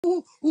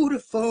who the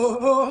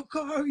fuck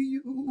are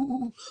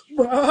you?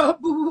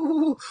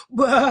 Babu,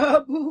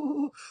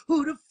 Babu,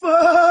 who the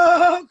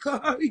fuck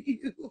are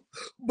you?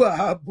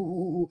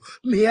 Babu,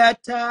 me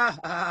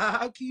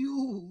attack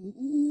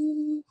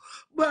you.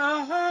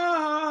 Babu.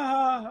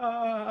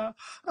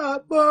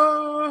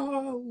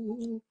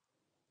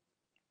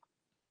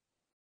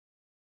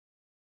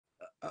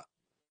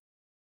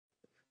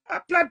 A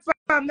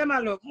platform them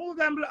a look. Move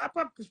them a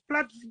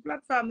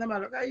platform them a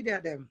look. I hear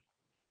them.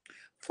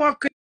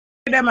 Fuck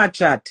them a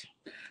chat.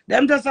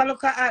 Them just a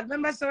look at.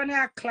 Remember so when you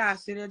have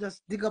class, you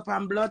just dig up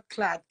on blood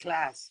clot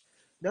class.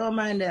 Don't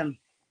mind them.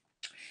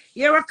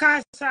 You what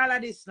cause all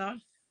of this, no?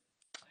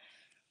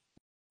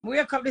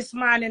 Wake up this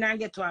morning and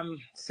get one.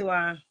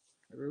 So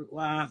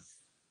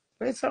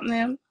where's something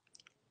name?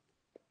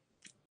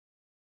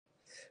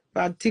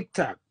 On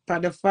TikTok,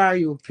 on the For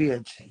You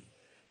page.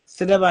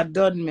 So they have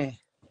done me.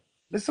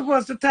 They're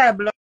supposed to tie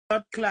blood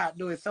clot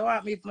do it. So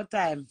what me for my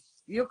time?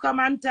 You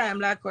come on time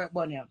like what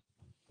bunny.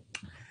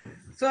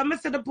 So I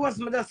see the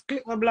post, I just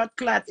click my blood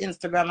clot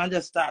Instagram and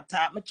just start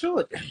talking my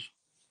truth.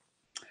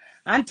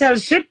 Until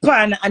shit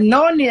pan and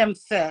no name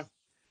say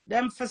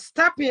them for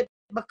stop it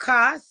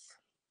because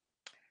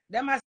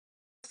them a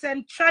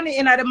send tranny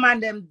in at the man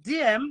them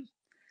DM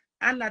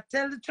and I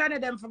tell the tranny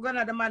them for going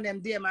to the man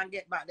them DM and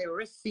get back the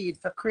receipt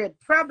for create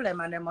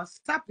problem and they must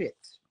stop it.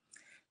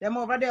 Them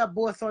over there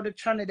both all the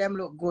tranny them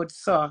look good.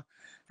 So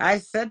I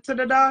said to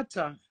the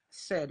daughter,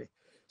 said,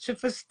 she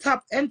for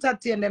stop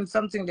entertain them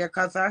something there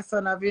because her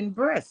son having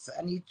breasts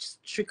and he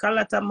trick a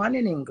lot of money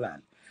in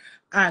England.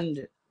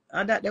 And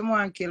that them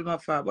want to kill me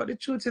for. But the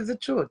truth is the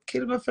truth.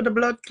 Kill me for the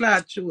blood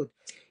clot truth.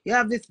 You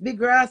have this big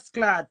grass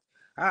clot.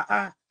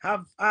 Have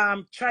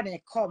trying to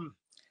come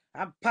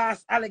and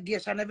pass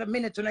allegation every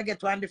minute when I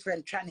get one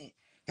different tranny.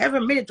 Every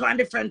minute one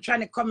different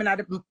tranny coming at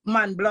the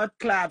man blood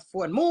clot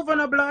phone. Move on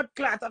a blood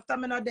clot after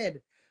me not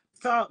dead.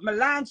 So me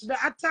launch the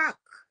attack.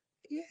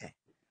 Yeah.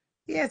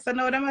 Yes, I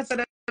know them I said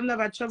them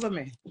never trouble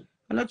me.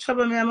 I not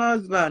trouble me and my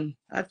husband.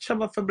 I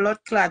trouble for blood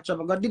clot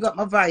trouble. Go dig up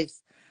my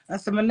voice. I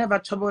said, I never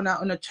trouble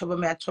now, no trouble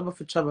me, I trouble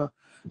for trouble.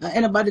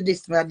 Anybody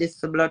this me, I this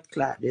for blood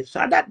clot. This.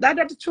 So that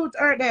the truth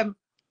hurt them.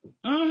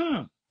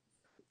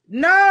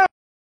 No!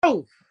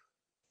 You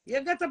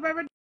get up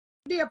every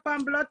day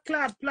upon blood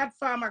clot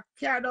platform, I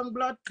carry down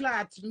blood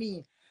clot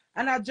me.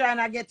 And I join,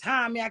 I get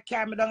harm, I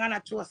carry me down and I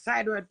throw a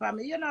side word for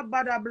me. You know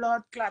about a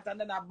blood clot and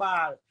then a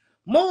ball.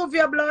 Move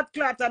your blood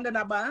clot and then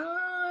a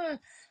ball.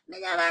 We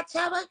never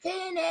trouble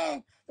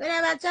Queenie. We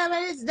never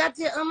trouble this, that,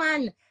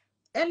 man.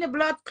 Any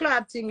blood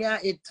clot thing you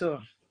eat too.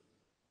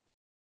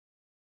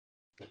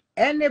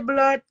 Any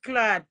blood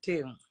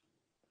clotting.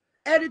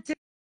 Anything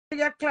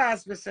your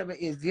class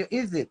is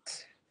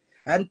it?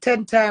 And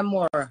 10 times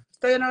more.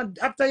 So you know,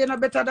 after you're not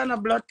better than a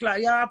blood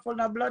clot, you have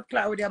full of blood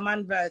clot with your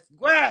man voice.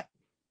 Go ahead.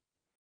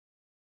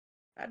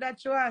 And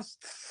that you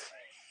asked.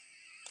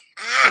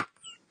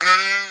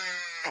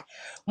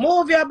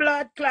 Move your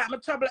blood clot. I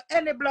trouble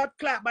any blood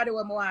clot by the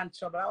way I want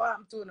trouble. I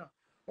want to know.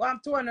 I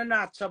want to know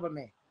not trouble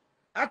me.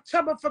 I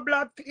trouble for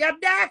blood. You're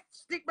deaf.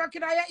 Stick back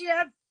in your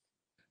ear.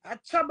 I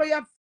trouble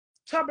you.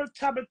 Trouble.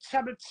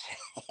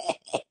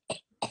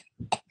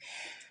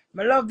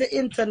 I love the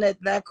internet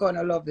like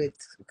I love it.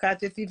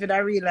 Because if you in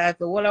real life,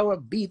 the whole our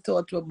beat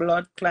out to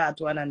blood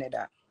clot one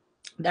another.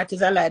 That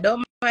is a lie.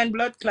 Don't mind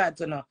blood clot,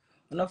 you know.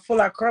 You know,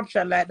 full of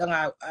corruption like down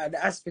at the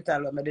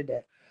hospital when I did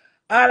that.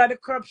 All of the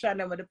corruption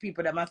them with the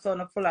people that my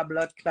son full of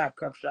blood clot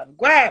corruption.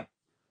 Go ahead.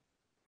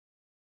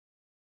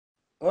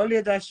 All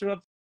later show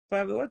up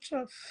probably watch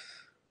out.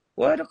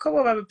 Why do come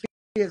over my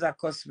place a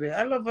cuss me?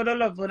 I love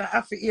when I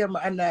have to hear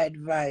my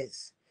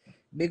advice.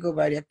 Big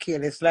over your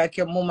kill. It's like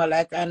your mama,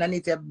 like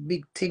underneath your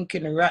big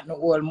thinking rotten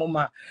old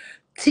mama.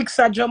 Ticks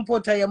a jump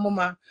out of your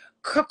mama.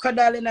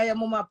 Crocodile in your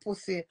mama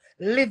pussy.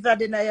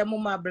 Lizard in your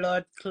mama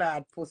blood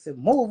clot pussy.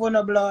 Move on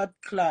a blood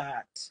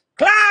clot.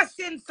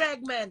 Classing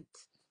segment.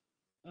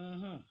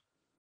 The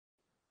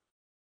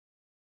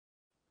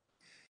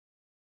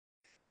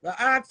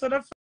ask for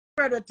the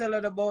friend to tell her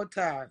about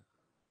her.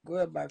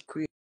 Go back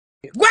quick.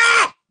 Go!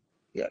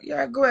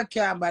 You're a girl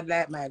can't bad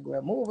like my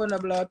girl. Move on a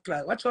blood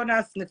clot. Watch one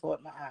I sniff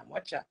out my arm.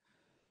 Watch her.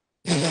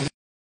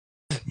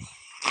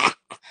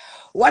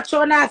 Watch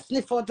on I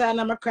sniff out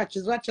on my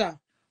crutches. Watch out.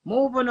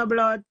 Move on a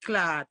blood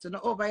clot. You know,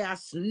 over here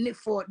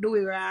sniff out, do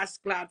it ass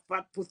clot,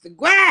 fat pussy.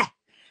 Go!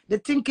 The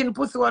thinking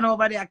pussy one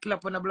over there kill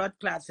up on the blood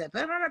clot. Say,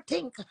 I don't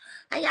think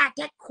I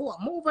take coke.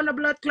 Move on the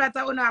blood clot.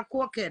 I want to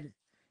coke head.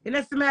 You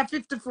know, see me at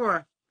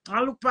 54.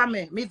 And look for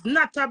me. Me's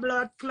not a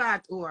blood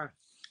clot or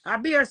I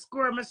be a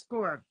score, my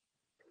score.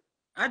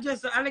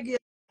 Address the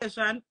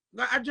allegation.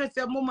 Go address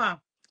your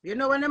mama. You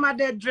know when them are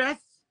dead dress?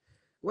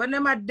 When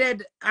them are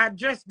dead,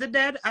 address the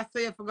dead. I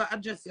say you forgot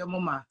address your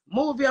mama.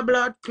 Move your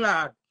blood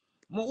clot.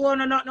 My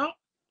own or not no?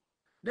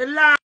 The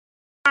law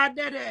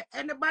dead.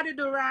 Anybody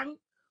do wrong?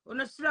 On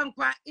a slung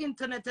for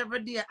internet every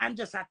day and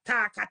just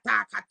attack,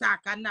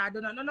 and now do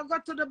not. No, go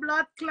to the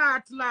blood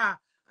clot law.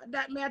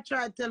 That me I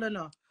try to tell you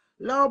no.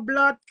 Low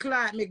blood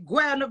clot. Me go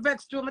on the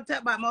vex to me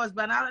take back my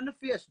husband all in the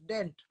face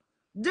dent.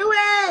 Do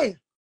it!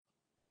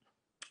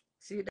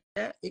 See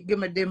that? It give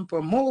me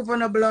dimple. Move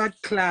on a blood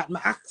clot.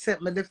 I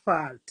accept my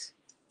default.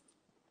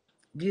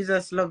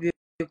 Jesus love you,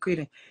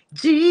 Queenie.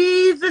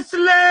 Jesus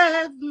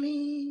love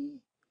me.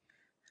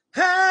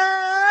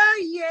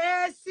 Oh,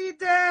 yes, he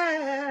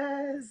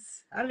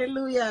does.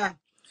 Hallelujah.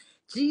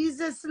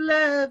 Jesus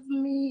love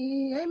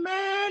me.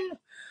 Amen.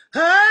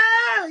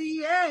 Oh,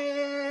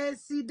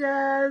 yes, he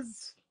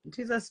does.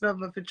 Jesus love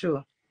me for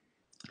true.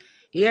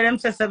 You hear them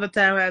say 7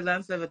 times rise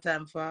and 7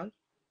 times fall?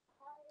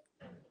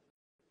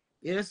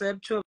 You just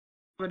said true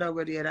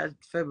over there that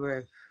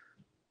February.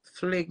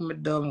 Fling me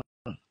down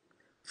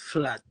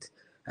flat.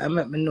 I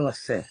make me know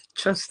say,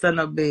 trust and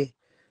obey.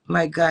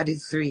 My God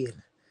is real.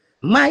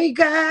 My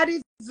God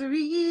is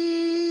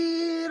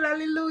real.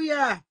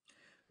 Hallelujah.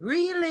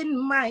 Real in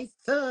my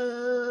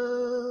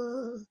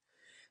soul.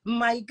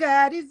 My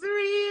God is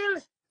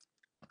real.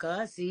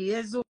 Cause he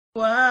is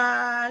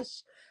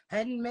wash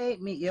and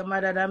make me. Your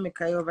mother that me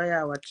cry over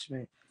here watch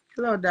me.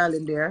 Hello,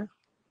 darling there.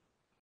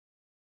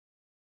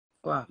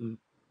 What?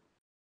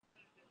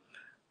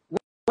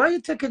 Why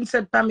you taking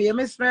said for me? You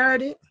miss me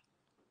already?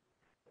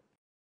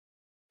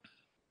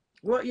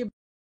 What you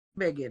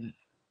begging?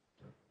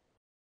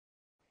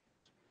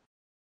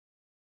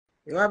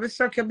 You want to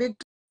suck your big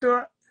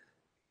toe?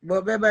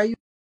 But baby,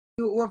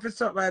 you want to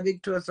suck my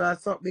big toe, so I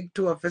suck big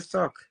toe for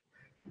suck.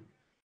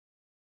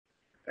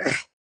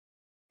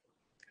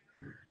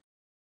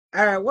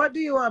 Alright, what do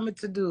you want me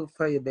to do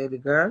for you, baby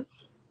girl?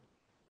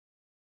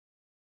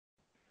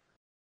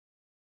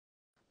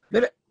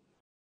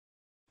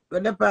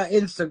 But up on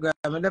Instagram,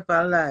 but up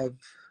on live.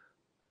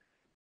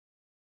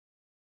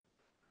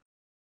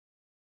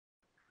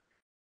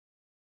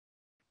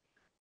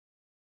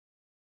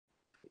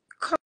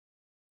 Come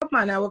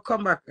on, I will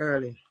come back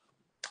early.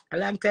 I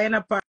like to end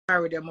a party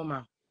with your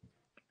mama.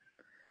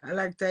 I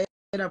like to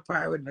end a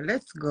party with me.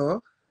 Let's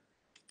go.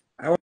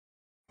 I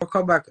will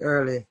come back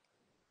early.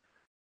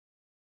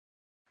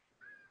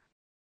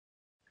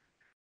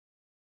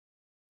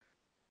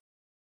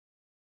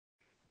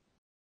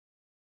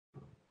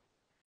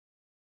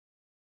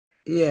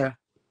 Yeah.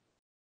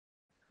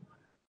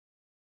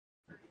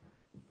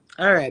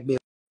 Alright, baby.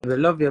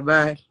 Love you.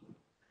 Bye.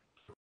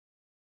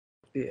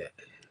 Yeah.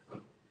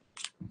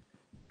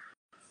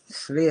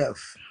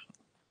 Slave.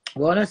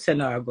 Wanna say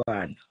no go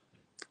on.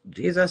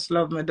 Jesus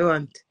love me,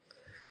 don't.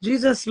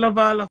 Jesus love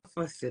all of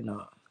us, you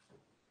know.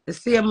 The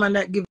same man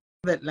that give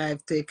it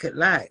life, take it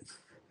life.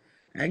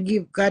 And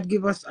God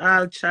give us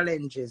all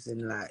challenges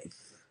in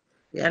life.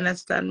 You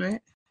understand me?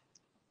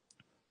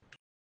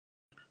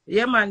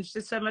 Yeah, man, she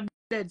said I'm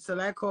dead, so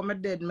like how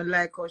I'm dead, me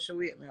like how she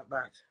wake me up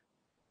back.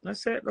 I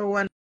said go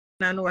one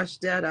and wash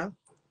the other.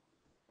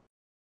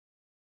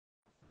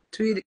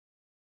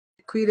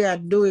 Queenie, I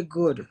do it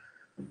good.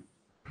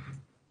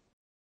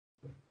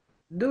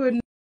 Do it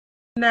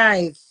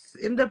nice.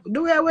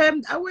 Do it away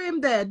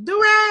him there.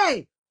 Do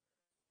it!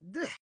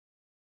 Do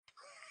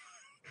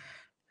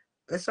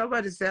it.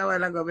 Somebody say a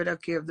while ago, I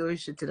don't care if doing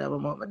shit in my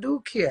mouth. I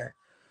do care.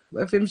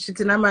 But if him shit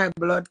in my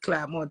blood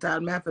clot mouth,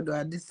 I'll have to do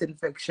a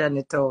disinfection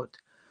it out.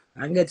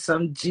 And get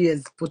some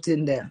G's put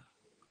in there.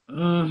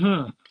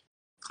 Mm-hmm.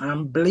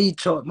 And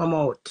bleach out my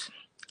mouth.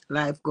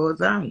 Life goes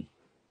on.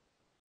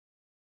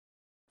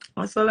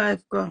 What's the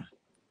life go?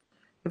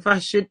 If I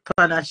shit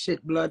pan, I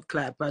shit blood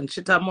clot and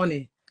shit a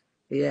money.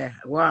 Yeah,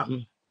 what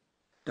happen?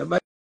 The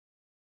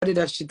body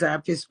that shit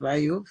a piss by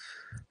you,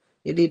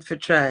 you need to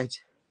try it.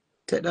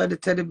 Take down the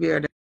teddy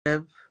bear,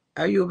 Dev.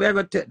 Are you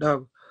ever take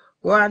dog?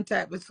 Go and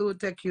type me so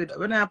take you.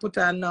 When I put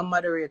on no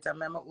moderator, I'm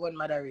my own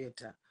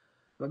moderator.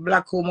 But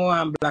black woman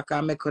and black, I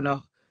make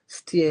you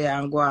stay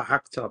and go and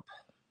act up.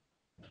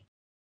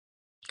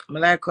 I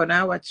like when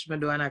I watch me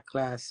do in a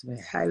class. Me.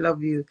 I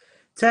love you.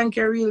 Thank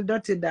you, real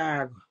dirty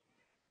dog.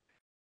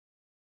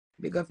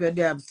 Big up your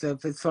damn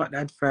self. It's hot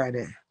that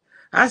Friday.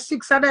 I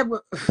 6 of them.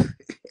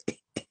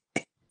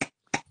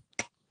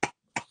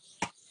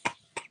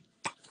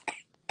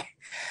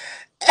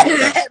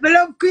 I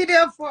love Queenie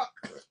for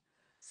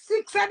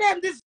 6 of them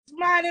this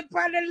morning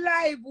for the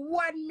live.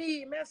 One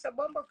me. I say,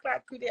 Bumble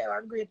Clark Queenie,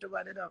 I'm great to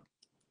one of them.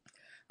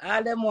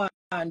 All them want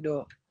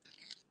do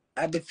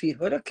at the field.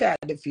 But I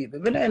can't defeat me.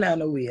 I don't know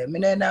no way. I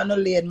don't know no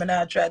lane. I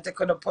don't try to take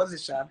on a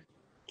position.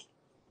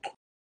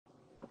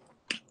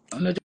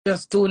 I'm not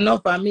just too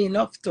enough and me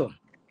enough too.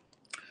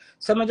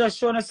 So I'm just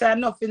showing to say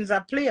nothing's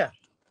a player.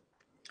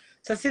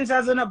 So since I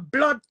was in a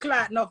blood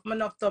clot enough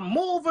to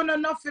move on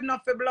enough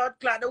for blood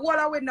clot, the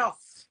water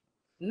enough.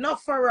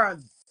 Enough for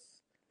us.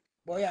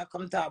 Boy, I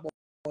come talk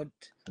about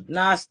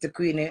nasty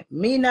Queenie.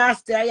 Me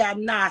nasty, I have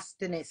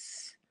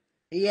nastiness.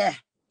 Yeah.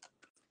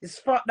 It's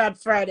fuck that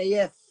Friday,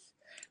 yes.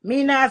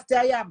 Me nasty,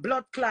 I have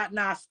blood clot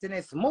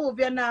nastiness. Move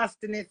your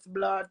nastiness,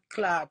 blood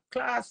clot.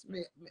 Class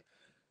me.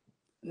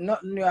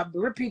 Nothing you have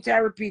repeat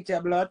your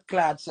blood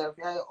clot. So if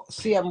you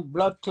see them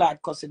blood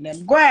clot cussing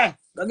them, go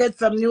get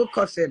some new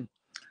cussing.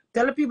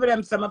 Tell the people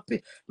them some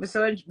me say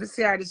when me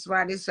see her this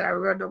one, this I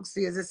run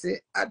downstairs, I say,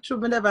 I true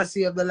me never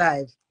see of the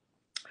live.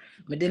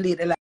 Me delete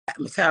the live.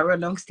 Me say I run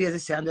downstairs, I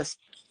say I'm just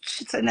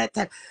shit on that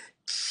time.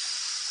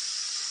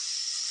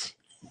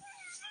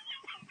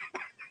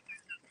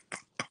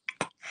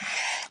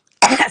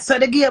 So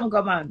the game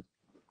come on.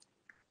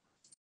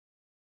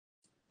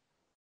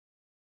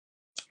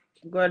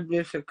 God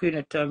bless you,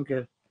 Queenie. Thank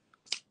you.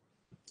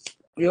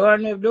 You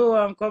want to do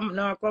one come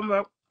now? Come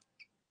back.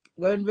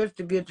 Go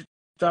investigate it.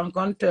 Some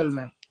can tell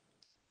me.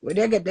 When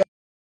they get the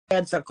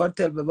answer, can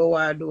tell me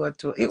what I do it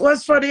too. It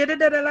was funny. You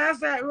did it the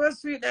last night. It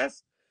was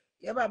sweetness.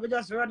 Yeah, but we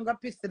just run go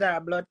piss to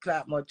that blood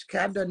clot much.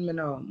 Can't done me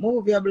now.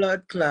 Move your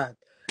blood clot.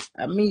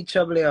 And me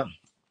trouble you.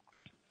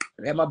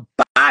 I'm a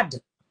bad.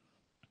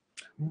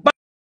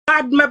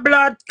 Bad my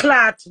blood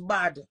clot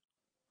bad.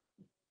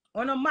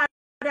 On a mad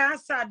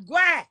answered. Go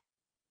ahead.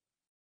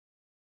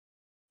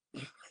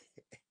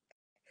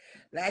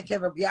 Like your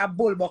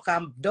bullbuck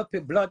and dopey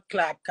blood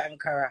clot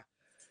conqueror.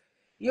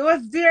 You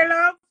was there,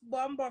 love,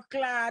 bumbo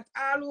clot.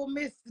 All who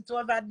missed it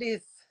was at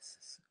this.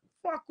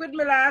 Fuck with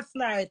me last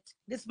night.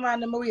 This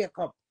morning I wake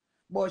up.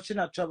 But she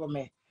not trouble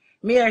me.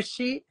 Me or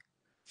she,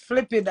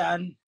 flip it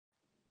on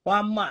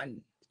one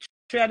man.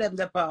 Three of them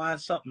the power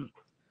and something.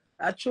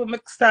 I true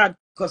make start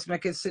because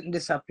make it sit and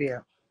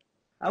disappear.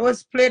 I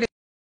was playing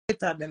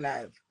it on the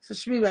live. So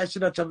she be like she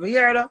not trouble. You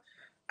hear her?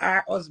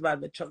 Our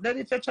husband be trouble. Then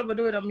if you trouble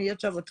doing it, me you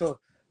trouble too.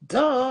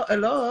 Duh,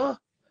 hello.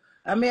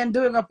 I mean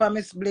doing up on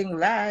Miss Bling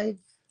live.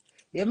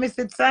 You miss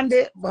it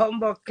Sunday,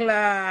 bumbo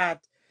clot.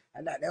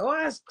 And that they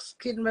was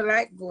skin me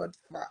like good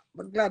fuck.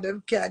 But glad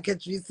them can't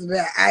catch me to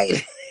their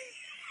eye.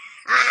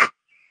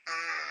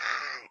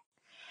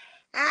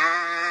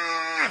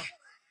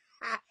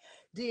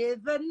 There's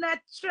a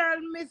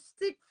natural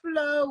mystic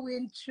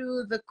flowing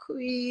through the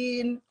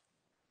queen.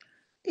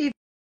 If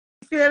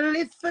you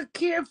listen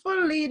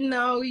carefully,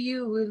 now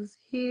you will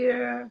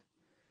hear.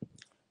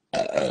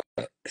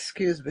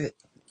 Excuse me.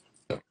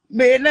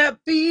 May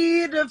not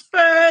be the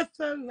first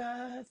or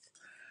last.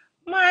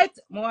 Might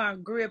more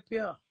grape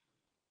you.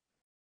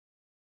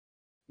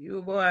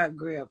 You boy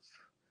grape.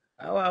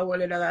 I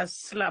want to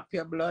slap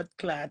your blood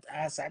clot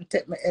ass and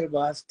take my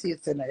elbow and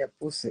teeth in your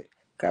pussy.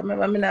 Because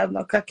remember, I have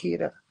no cocky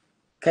either.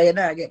 Because you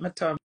not get my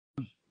tongue.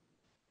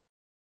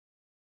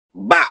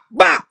 Bop,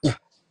 bop!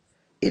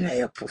 In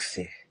your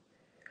pussy.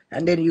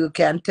 And then you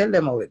can tell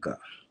them how it go.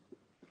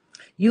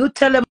 You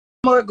tell them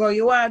how it go.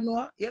 You want to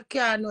know? You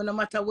can't know no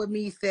matter what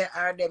me say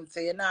or them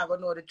say. You're not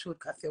going to know the truth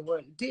because you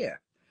weren't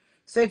there.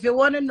 So if you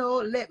want to know,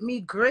 let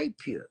me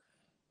grape you.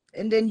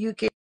 And then you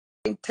can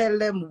tell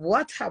them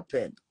what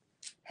happened.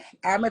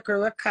 I make a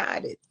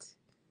record it.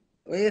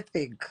 What do you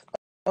think?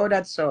 How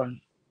that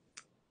sound?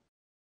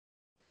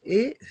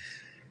 Eh?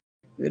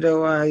 You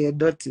know why you're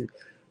dirty.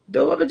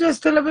 Don't want me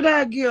just tell me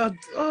that, girl.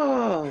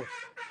 Oh,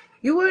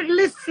 you weren't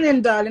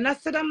listening, darling. I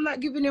said I'm not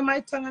giving you my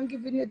tongue, I'm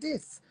giving you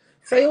this.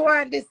 So you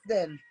want this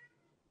then?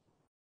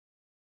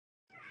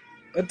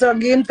 A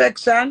tongue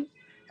infection?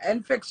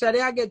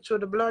 Infection, I get through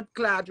the blood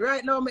clot.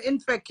 Right now, me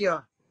infect you.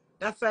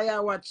 That's why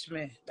you watch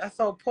me. That's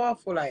how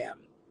powerful I am.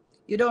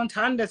 You don't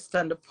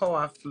understand the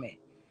power of me.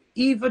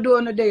 Even though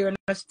on the day you're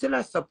not still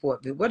a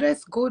support me, whether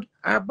it's good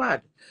or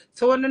bad.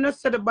 So when I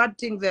say the bad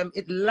things,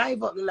 it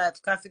live up the life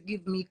because it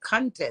gives me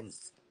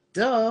contents.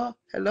 Duh.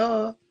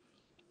 Hello.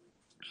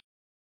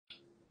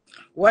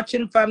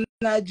 Watching from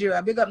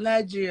Nigeria. Big up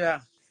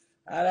Nigeria.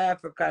 All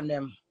African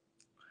them.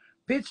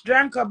 Pitch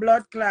drank a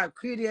blood clot.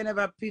 Queenie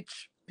never pick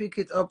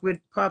it up with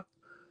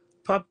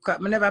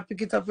popcorn. I never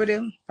pick it up with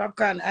him.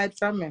 Popcorn hide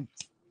from him.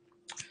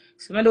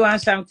 So I do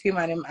want some cream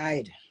and him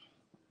hide.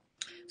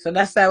 So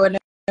that's why when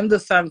them do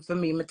something for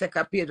me, I take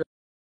a page.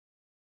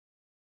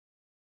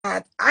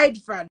 Hide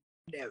from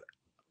them.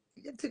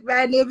 You think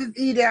my name is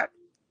idiot?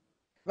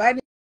 My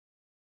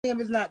name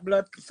is not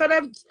blood.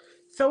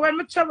 So when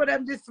I trouble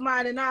them this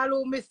morning, all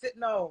who miss it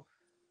now.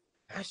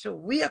 I should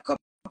wake up,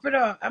 you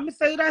know. I'm going to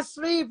say that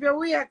sleep, you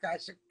wake. I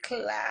should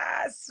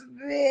class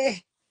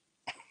me.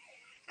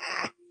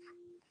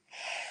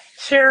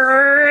 She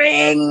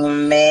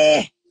ring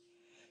me.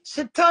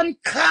 She turn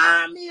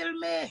Camille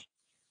me.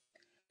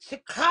 She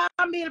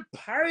Camille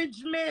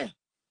purge me.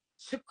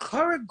 She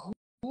curry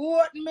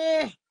goat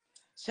me.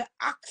 She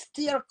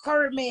oxtail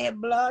curry me.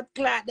 Blood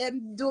clot.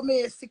 Them do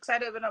me 6 of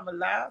them and I'm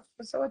laugh.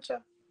 So what you?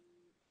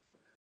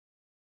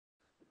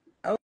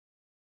 I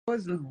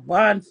wasn't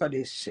born for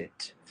this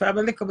shit. If I'm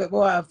a little bit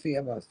more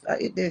famous, I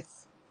eat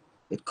this.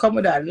 It come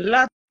with a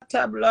lot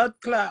of blood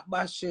clot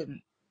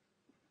bashing.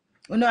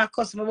 You know, a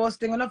customer was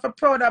thing, I'm not for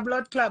proud of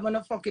blood clot, I'm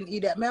not fucking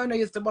idiot. Me, I know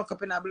used to buck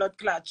up in a blood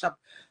clot shop.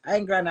 I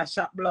ain't going to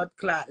shop blood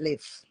clot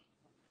lift.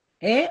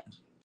 Eh?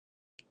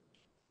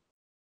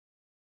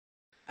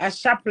 A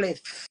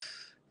shoplift.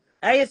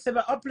 I used to be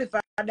uplift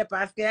at the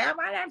past. Yeah,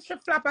 man, I'm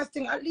shit flapper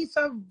sting. At least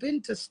I've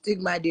been to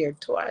Sting, my dear,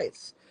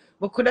 twice.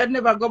 But could I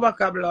never go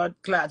back a blood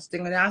clot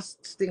sting? And that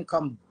sting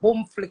come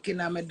boom flicking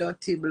on my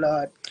dirty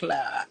blood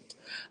clot.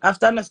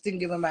 After no sting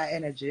give me my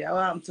energy. I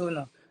want to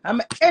know. I'm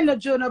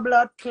energy on a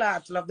blood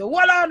clot. Love the whole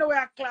on the way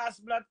a class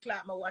blood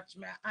clot. I watch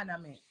me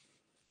anime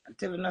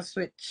until I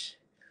switch.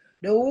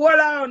 The whole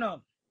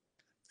on.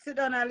 Sit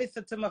down and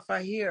listen to me for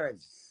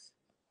years.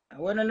 I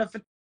want to know if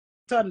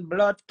ton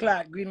blood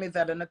clot green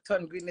lizard and a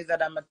ton green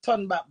lizard. I'm a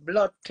ton back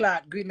blood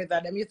clot green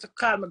lizard. Them used to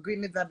call me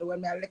green lizard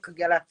when me a little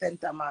girl at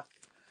Center Mass.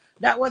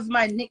 That was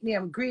my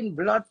nickname, Green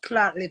Blood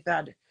Clot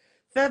Lizard.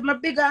 Says my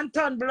big and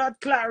ton blood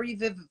clot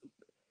reason.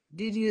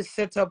 Did you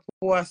set up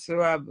was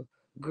Rob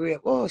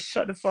Grape? Oh,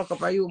 shut the fuck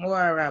up. Are you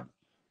more Rob?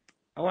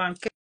 I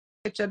want to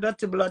catch a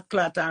dirty blood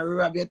clot and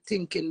rub your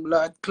thinking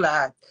blood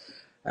clot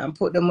and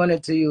put the money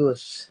to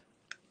use.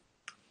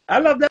 I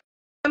love them,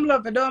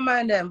 love it, don't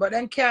mind them, but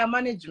then can't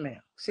manage me.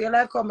 See,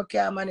 like how I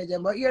can't manage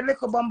them, but you're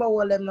little bumble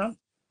hole them now.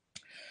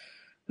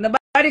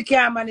 Nobody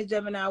can't manage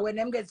them now. When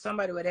them get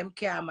somebody with them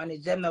can't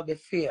manage them, no be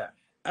fear.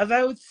 As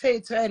I would say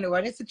to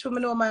anyone, if you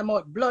know my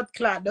mouth, blood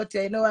clot,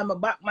 dirty, you know I'm a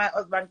back my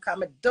husband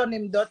come done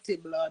him dirty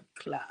blood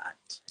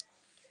clot.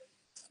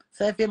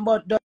 So if him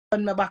but done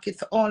my back,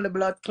 it's only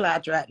blood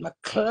clot, right? My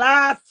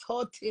clot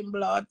hurt him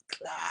blood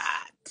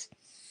clot.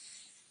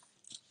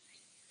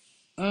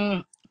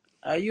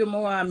 Are you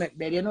more make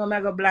bed? You know I'm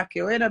gonna block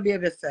you. You know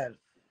behave yourself.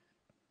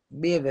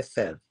 Behave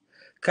yourself.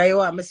 Cause you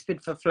want me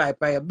spit for fly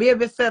by you.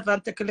 Behave yourself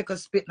and take a little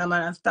spit now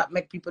man and stop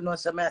make people know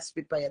some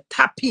spit by you.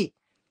 Tappy.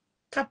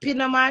 Tappy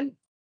no man.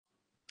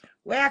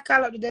 Where I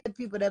call up the dead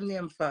people them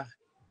name for?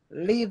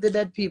 Leave the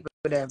dead people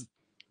them.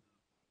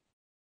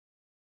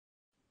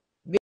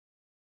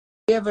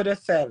 Behave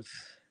yourself.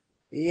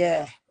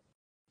 Yeah.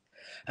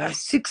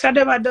 6 of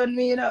them are done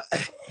me, you know.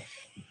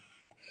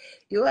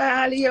 You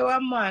are all here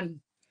one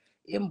man.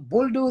 Him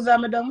bulldozer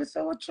me down. Me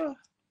say what you?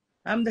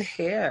 I'm the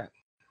hair.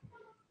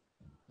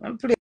 I'm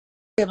playing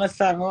my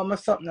song or my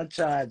something to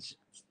charge.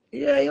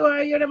 Yeah, you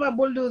are here them a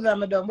bulldozer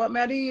me down. But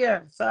me the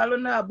hair. So I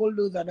don't know a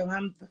bulldozer them.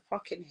 I'm the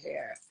fucking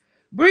hair.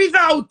 Breathe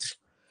out.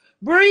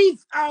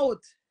 Breathe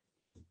out.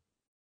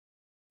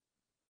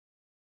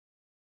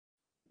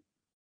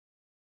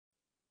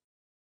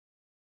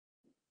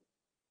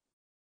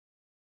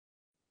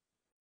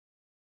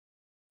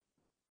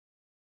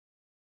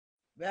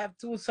 We have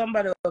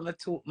somebody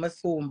with my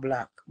soon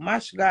black.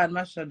 Mash God,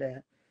 mash no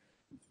there.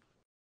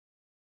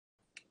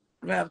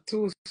 We have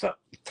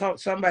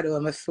somebody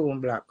with my soon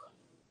black.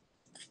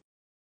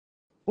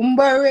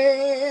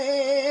 Umbare.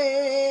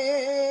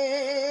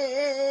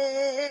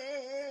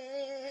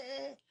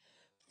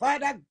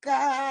 Father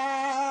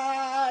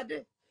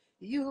God,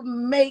 you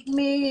make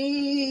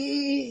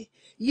me,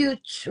 you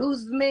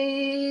choose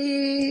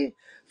me.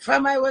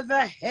 From I was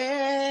a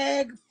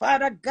egg,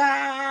 Father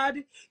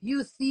God,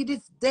 you see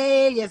this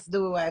day. Yes,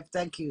 the wife,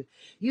 thank you.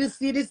 You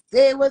see this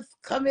day was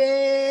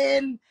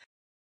coming.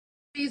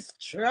 Be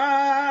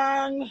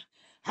strong.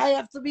 I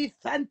have to be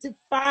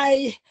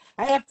sanctified.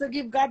 I have to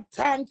give God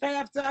thanks. I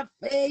have to have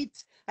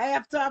faith. I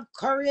have to have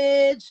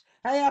courage.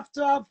 I have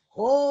to have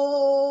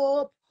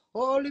hope.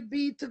 Holy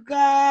be to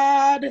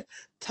God.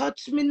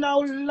 Touch me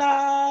now,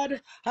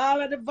 Lord.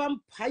 All of the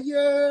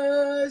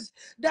vampires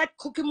that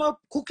cooking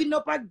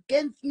up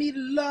against me,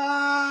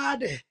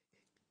 Lord.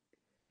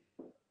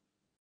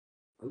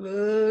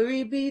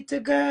 Glory be to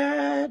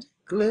God.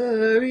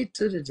 Glory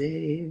to the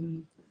day.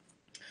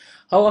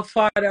 Our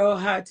Father, our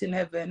heart in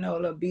heaven,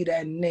 hallowed be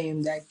thy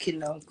name, thy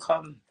kingdom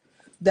come.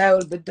 Thy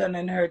will be done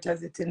on earth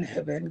as it in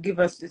heaven. Give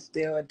us this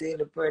day our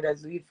daily bread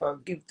as we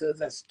forgive those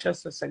that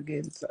trespass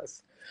against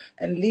us.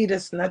 And lead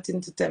us not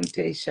into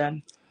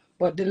temptation,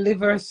 but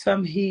deliver us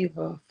from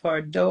evil.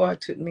 For thou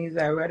art with me,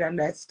 thy rod and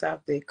thy staff,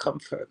 they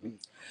comfort me.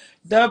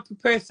 Thou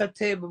preparest a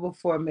table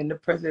before me in the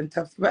presence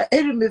of my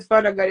enemies.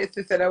 Father God,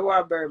 you said, I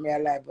want to burn me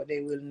alive, but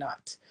they will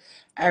not.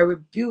 I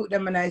rebuke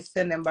them and I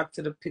send them back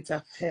to the pit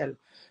of hell.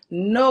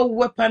 No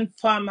weapon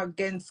formed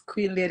against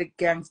Queen Lady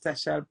Gangster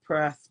shall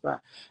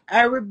prosper.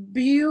 I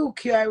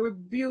rebuke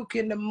you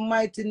in the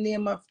mighty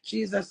name of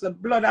Jesus. The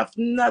blood of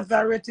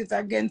Nazareth is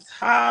against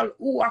all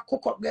who are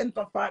cook up against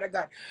my Father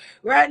God.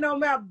 Right now,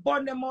 may I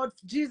burn them out.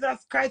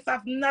 Jesus Christ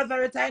of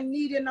Nazareth, I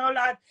need you now,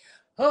 Lord.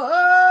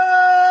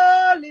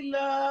 Holy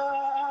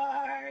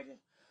Lord,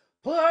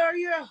 pour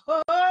your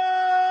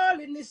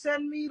holiness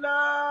on me,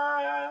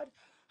 Lord.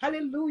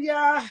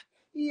 Hallelujah.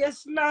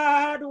 Yes,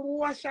 Lord,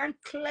 wash and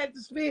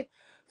cleanse me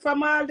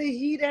from all the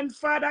heathen,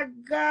 Father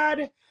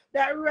God,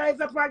 that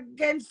rise up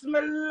against me,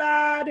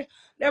 Lord.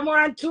 Them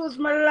want to choose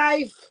my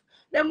life.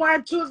 Them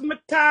want to choose my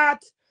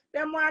thought.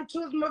 Them want to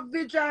choose my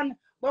vision.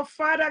 But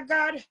Father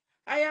God,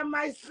 I am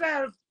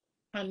myself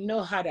and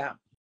no other.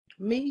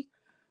 Me,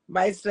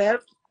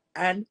 myself,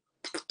 and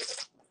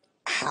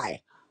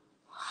I.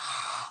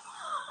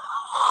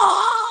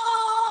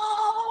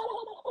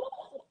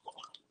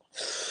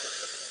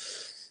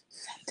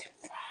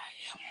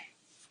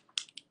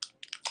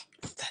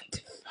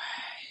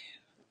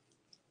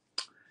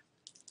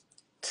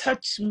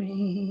 Touch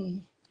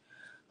me.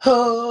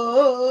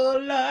 Oh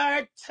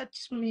Lord,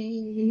 touch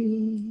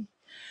me.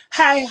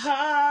 I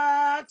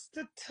ask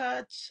to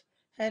touch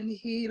and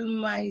heal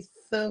my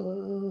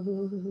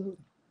soul.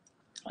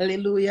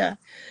 Hallelujah.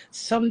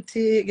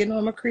 Something, you know,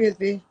 I'm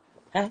crazy.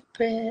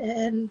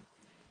 Happen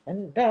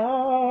and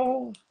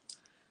all.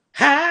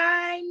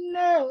 I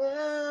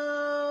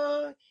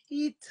know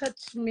he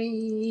touched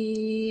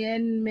me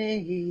and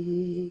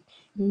made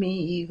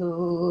me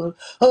whole.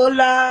 Oh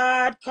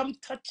Lord, come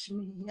touch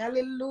me.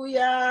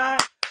 Hallelujah.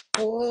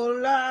 Oh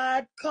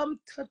Lord, come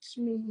touch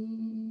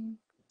me.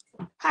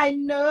 I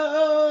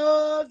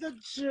know Oh, the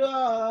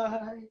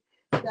joy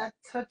that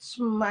touched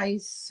my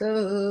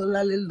soul.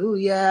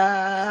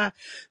 Hallelujah.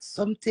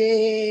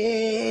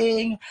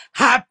 Something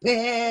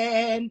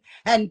happened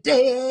and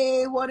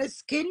they want to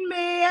skin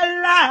me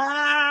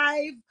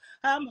alive.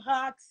 I'm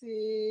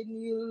asking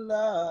you,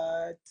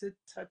 Lord, to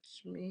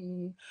touch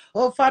me.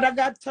 Oh, Father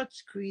God,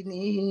 touch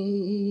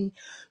Queenie.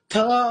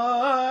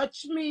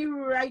 Touch me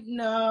right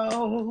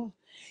now.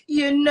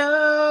 You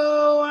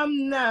know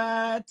I'm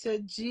not a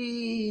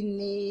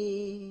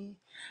genie.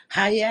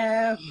 I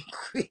am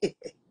Queen.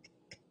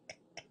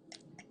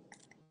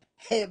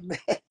 Amen.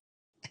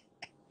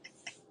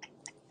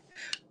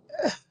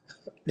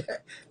 You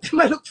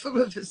might look for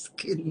me to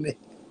skin me.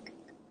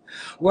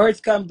 Words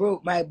can't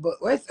broke my bones.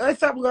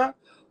 What's up, girl?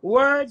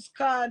 Words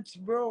can't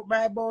broke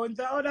my bones.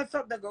 Oh, that's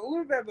something. Go. Who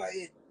remember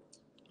it?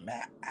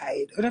 My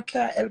eye. You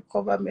can't help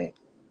cover me,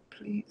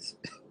 please.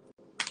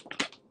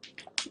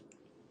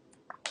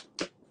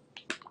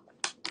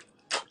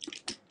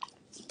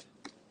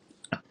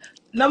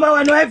 Number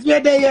one, wife, you're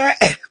there.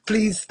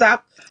 Please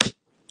stop.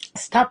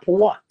 Stop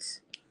what?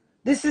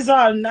 This is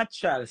all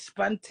natural,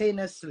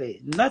 spontaneously.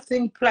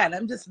 Nothing planned.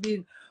 I'm just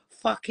being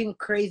fucking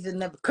crazy.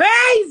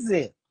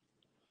 Crazy!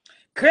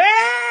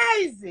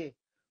 Crazy!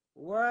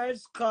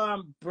 Words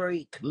can't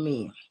break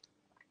me.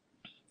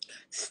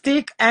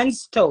 Stick and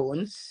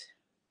stones,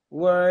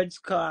 words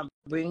can't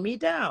bring me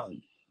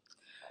down.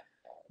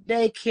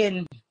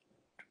 People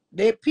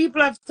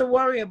have to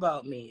worry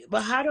about me.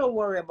 But I don't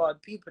worry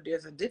about people.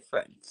 There's a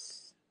difference.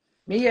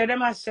 Me hear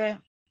them I say,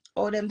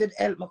 oh, them did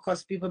help me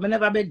cause people. I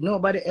never beg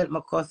nobody help me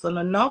cause on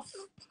enough.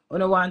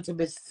 When I want to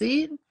be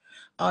seen,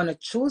 I want to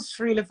choose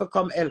freely for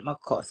come help me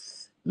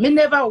cause. Me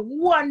never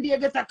one day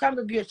get a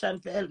congregation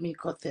to help me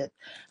cause it.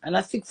 And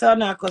I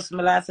 600 cause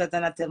me last night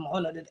and I tell me, oh,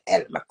 no, did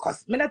help me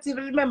cause. Me not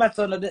even remember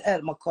so no did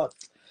help me cause.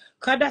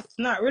 Because that's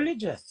not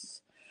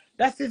religious.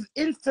 That's his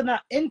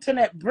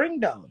internet bring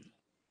down.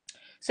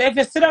 So if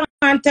you sit down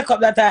and take up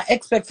that I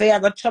expect for you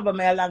to trouble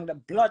me along the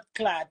blood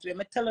clot, when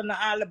me telling you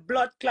all the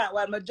blood clot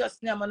while me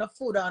just name on the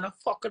food on the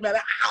fucking baby.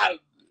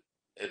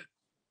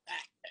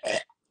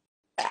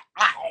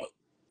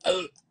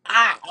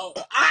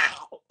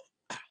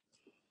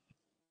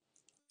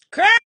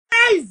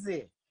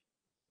 Crazy!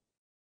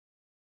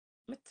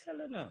 Me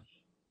telling you.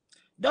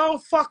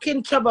 Don't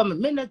fucking trouble me.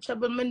 Me no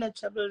trouble, not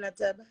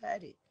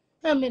about it.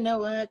 I mean, no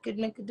one could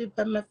make it up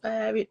on my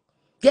fire.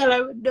 Girl,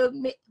 I would dog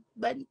me,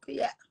 but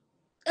yeah.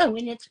 And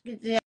when it's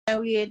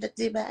weird that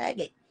they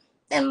bag it.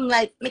 Them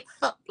like mix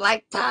up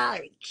like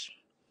porridge.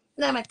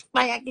 Them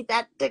expire get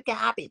that the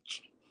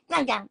garbage.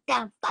 Now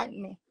can't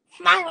find me.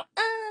 Smile,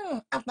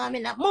 after me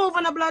now. Move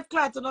on the blood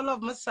clot and I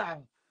love my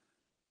song.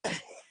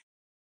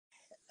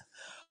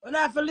 When I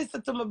have to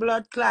listen to my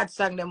blood clot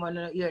song, them on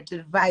the ear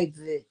to vibes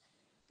it.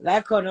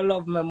 Like on I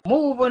love me.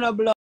 Move on the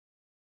blood.